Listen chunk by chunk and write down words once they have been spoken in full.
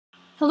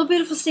Hello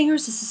beautiful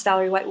singers, this is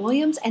Valerie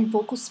White-Williams and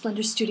Vocal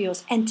Splendor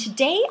Studios, and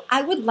today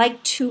I would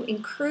like to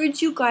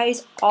encourage you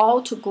guys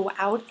all to go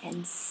out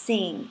and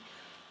sing.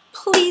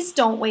 Please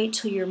don't wait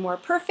till you're more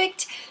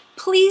perfect.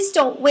 Please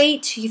don't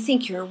wait till you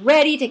think you're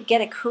ready to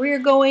get a career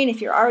going.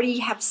 If you already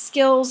have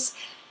skills,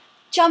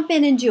 jump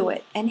in and do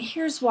it. And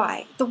here's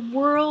why. The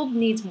world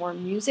needs more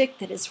music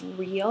that is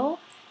real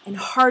and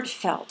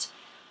heartfelt.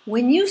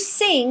 When you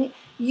sing,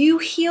 you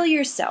heal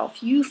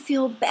yourself, you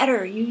feel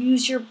better, you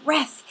use your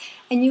breath,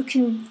 and you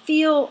can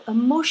feel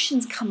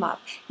emotions come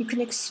up. You can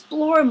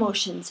explore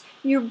emotions.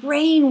 Your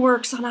brain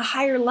works on a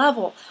higher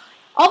level.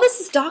 All this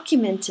is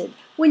documented.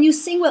 When you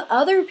sing with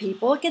other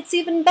people, it gets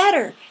even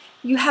better.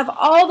 You have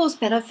all those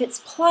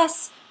benefits,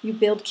 plus you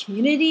build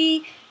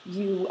community,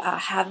 you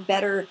have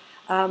better,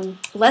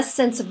 less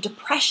sense of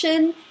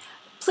depression.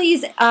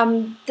 Please,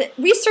 the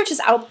research is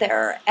out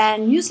there,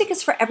 and music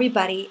is for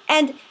everybody.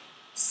 And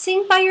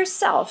sing by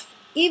yourself.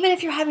 Even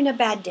if you're having a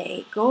bad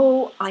day,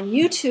 go on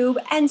YouTube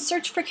and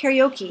search for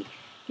karaoke.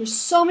 There's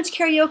so much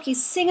karaoke.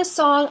 Sing a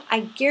song. I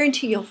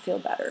guarantee you'll feel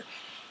better.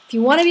 If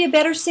you want to be a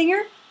better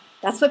singer,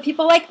 that's what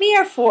people like me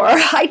are for.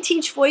 I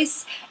teach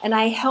voice and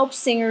I help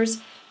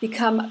singers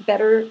become a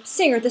better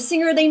singer. The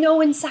singer they know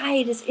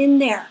inside is in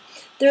there.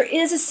 There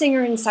is a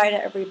singer inside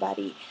of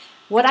everybody.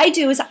 What I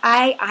do is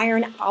I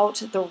iron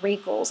out the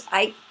wrinkles.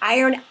 I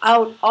iron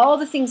out all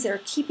the things that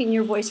are keeping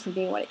your voice from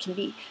being what it can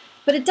be.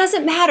 But it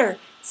doesn't matter.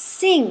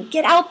 Sing,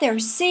 get out there,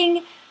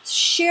 sing,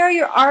 share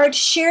your art,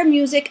 share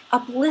music,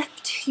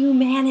 uplift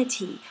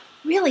humanity.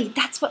 Really,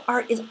 that's what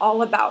art is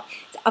all about.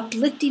 It's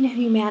uplifting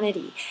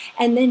humanity.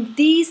 And then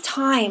these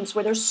times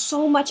where there's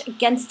so much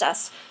against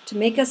us to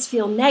make us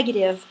feel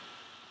negative,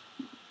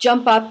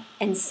 jump up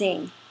and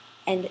sing.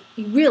 And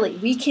really,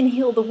 we can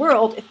heal the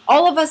world if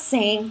all of us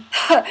sang,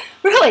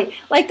 really,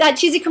 like that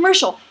cheesy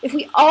commercial. If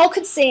we all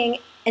could sing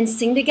and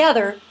sing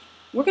together,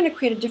 we're going to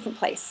create a different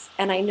place,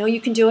 and I know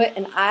you can do it,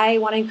 and I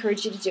want to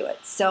encourage you to do it.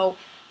 So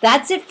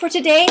that's it for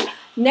today.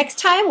 Next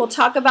time, we'll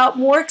talk about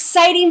more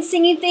exciting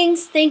singing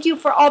things. Thank you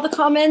for all the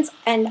comments,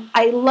 and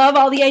I love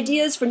all the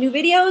ideas for new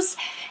videos.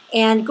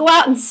 And go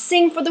out and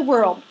sing for the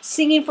world,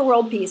 singing for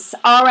world peace.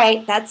 All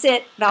right, that's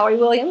it. Valerie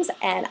Williams,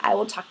 and I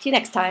will talk to you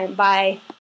next time. Bye.